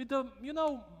that? With the,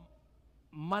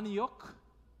 manioc?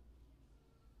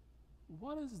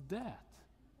 What is that?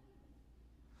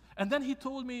 And then he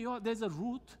told me, there's a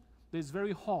root that's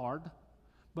very hard,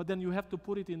 but then you have to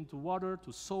put it into water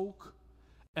to soak,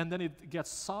 and then it gets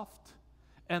soft,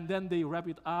 and then they wrap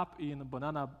it up in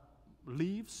banana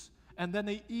leaves, and then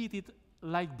they eat it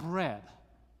like bread.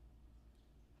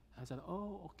 I said,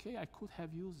 oh, okay, I could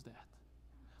have used that.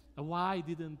 Why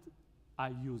didn't I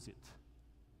use it?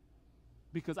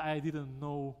 Because I didn't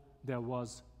know there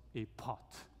was a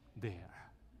pot there.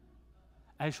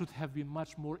 I should have been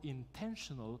much more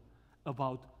intentional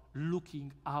about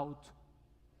looking out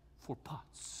for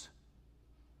pots.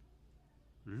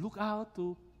 Look out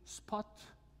to spot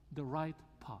the right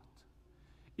pot.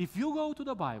 If you go to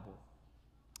the Bible,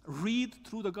 read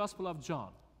through the Gospel of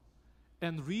John,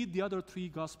 and read the other 3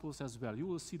 Gospels as well, you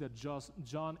will see that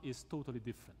John is totally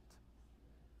different.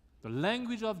 The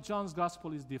language of John's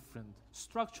Gospel is different.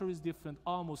 Structure is different.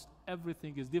 Almost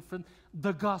everything is different.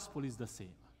 The Gospel is the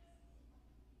same.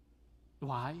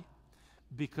 Why?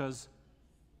 Because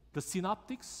the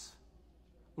synoptics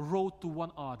wrote to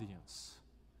one audience.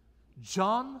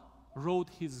 John wrote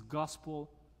his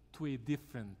Gospel to a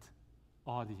different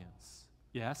audience.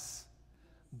 Yes,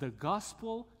 the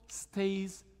Gospel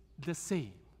stays the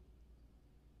same.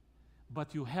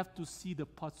 But you have to see the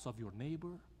pots of your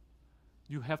neighbor.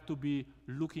 You have to be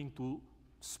looking to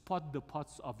spot the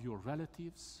pots of your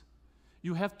relatives.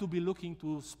 You have to be looking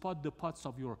to spot the pots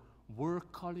of your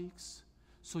work colleagues,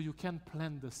 so you can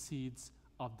plant the seeds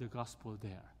of the gospel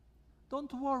there.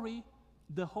 Don't worry,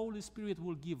 the Holy Spirit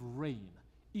will give rain,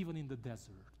 even in the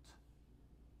desert.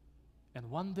 And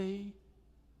one day,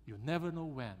 you never know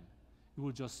when, you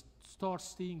will just start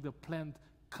seeing the plant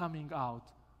coming out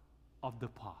of the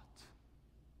pot.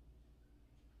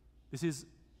 This is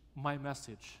my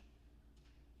message.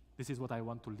 This is what I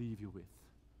want to leave you with.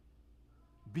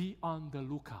 Be on the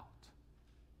lookout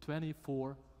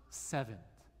 24/7.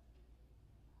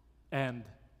 And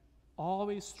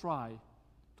always try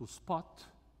to spot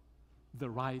the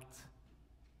right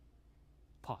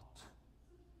pot.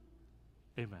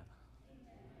 Amen.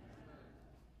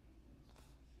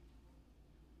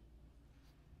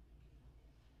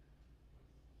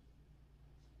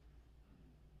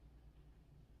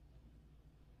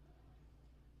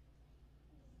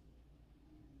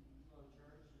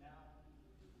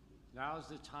 Now is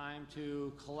the time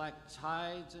to collect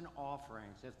tithes and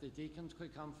offerings. If the deacons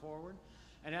could come forward.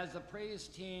 And as the praise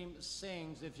team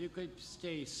sings, if you could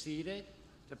stay seated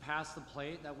to pass the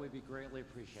plate, that would be greatly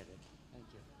appreciated. Thank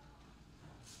you.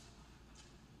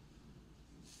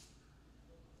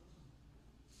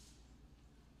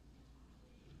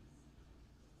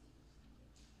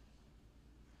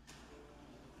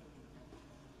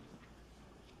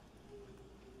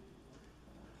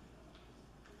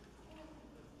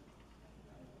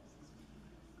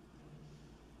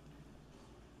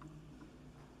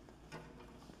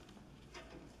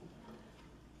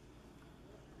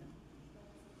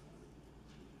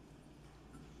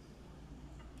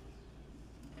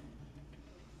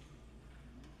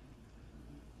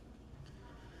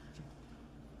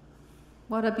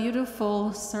 What a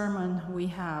beautiful sermon we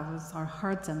have, as our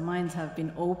hearts and minds have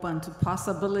been open to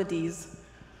possibilities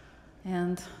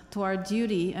and to our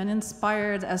duty, and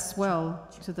inspired as well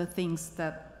to the things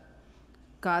that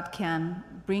God can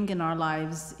bring in our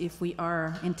lives if we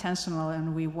are intentional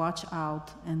and we watch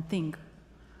out and think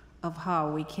of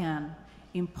how we can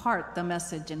impart the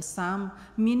message in some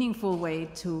meaningful way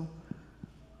to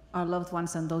our loved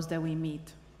ones and those that we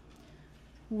meet.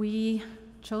 We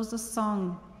chose a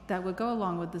song that would go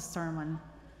along with this sermon,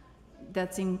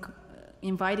 that's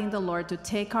inviting the Lord to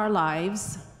take our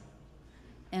lives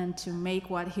and to make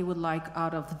what he would like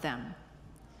out of them.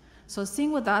 So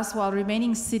sing with us while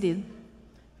remaining seated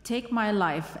Take my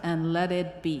life and let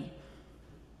it be.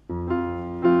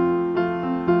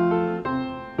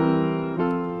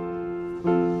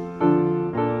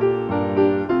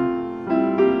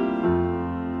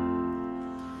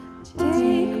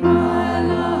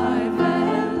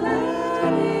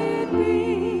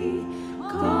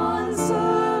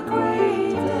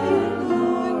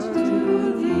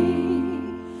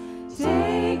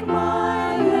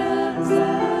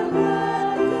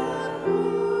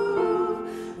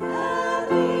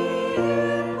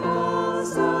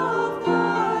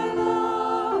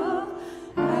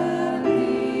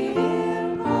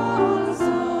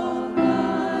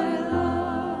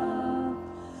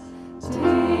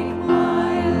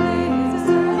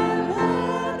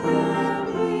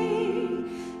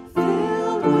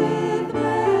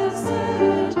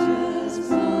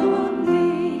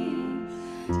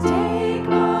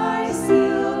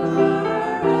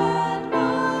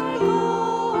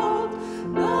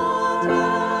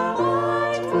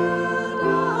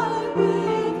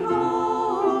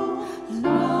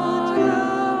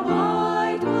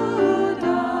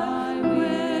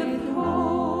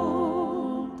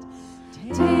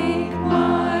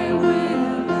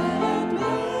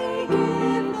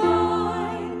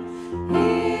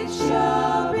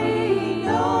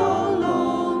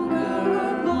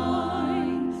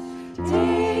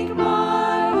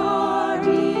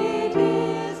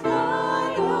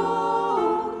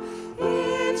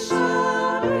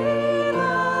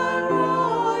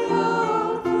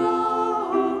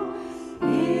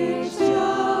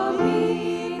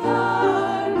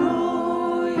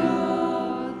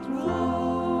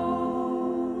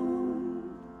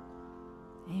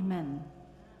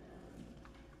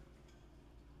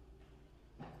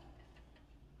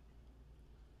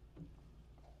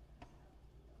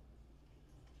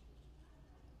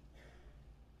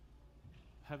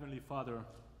 Heavenly Father,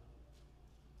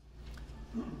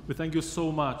 we thank you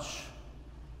so much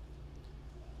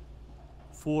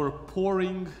for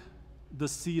pouring the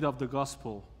seed of the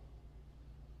gospel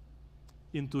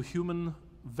into human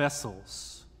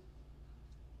vessels,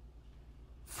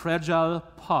 fragile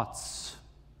pots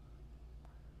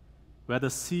where the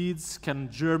seeds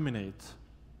can germinate,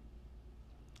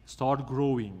 start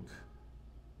growing,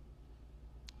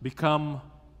 become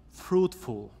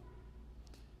fruitful,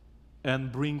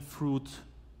 and bring fruit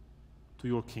to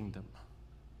your kingdom.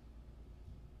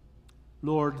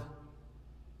 Lord,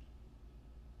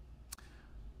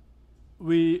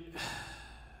 we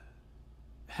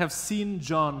have seen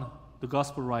John, the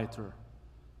gospel writer,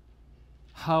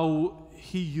 how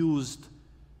he used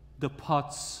the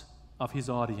pots of his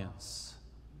audience.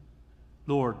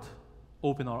 Lord,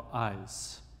 open our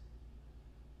eyes.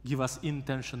 Give us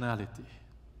intentionality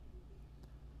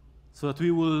so that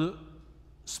we will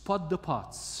spot the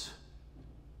pots,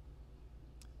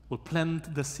 will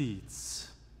plant the seeds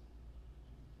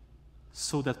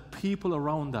so that people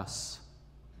around us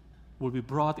will be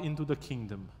brought into the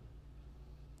kingdom,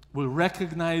 will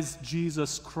recognize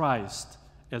Jesus Christ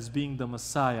as being the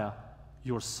Messiah,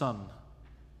 your Son.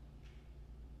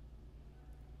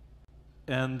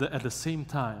 And at the same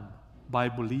time, by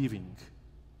believing,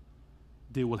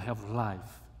 they will have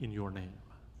life in your name.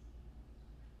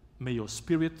 May your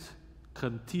Spirit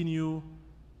continue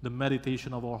the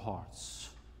meditation of our hearts.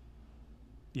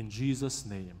 In Jesus'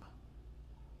 name,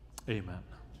 amen.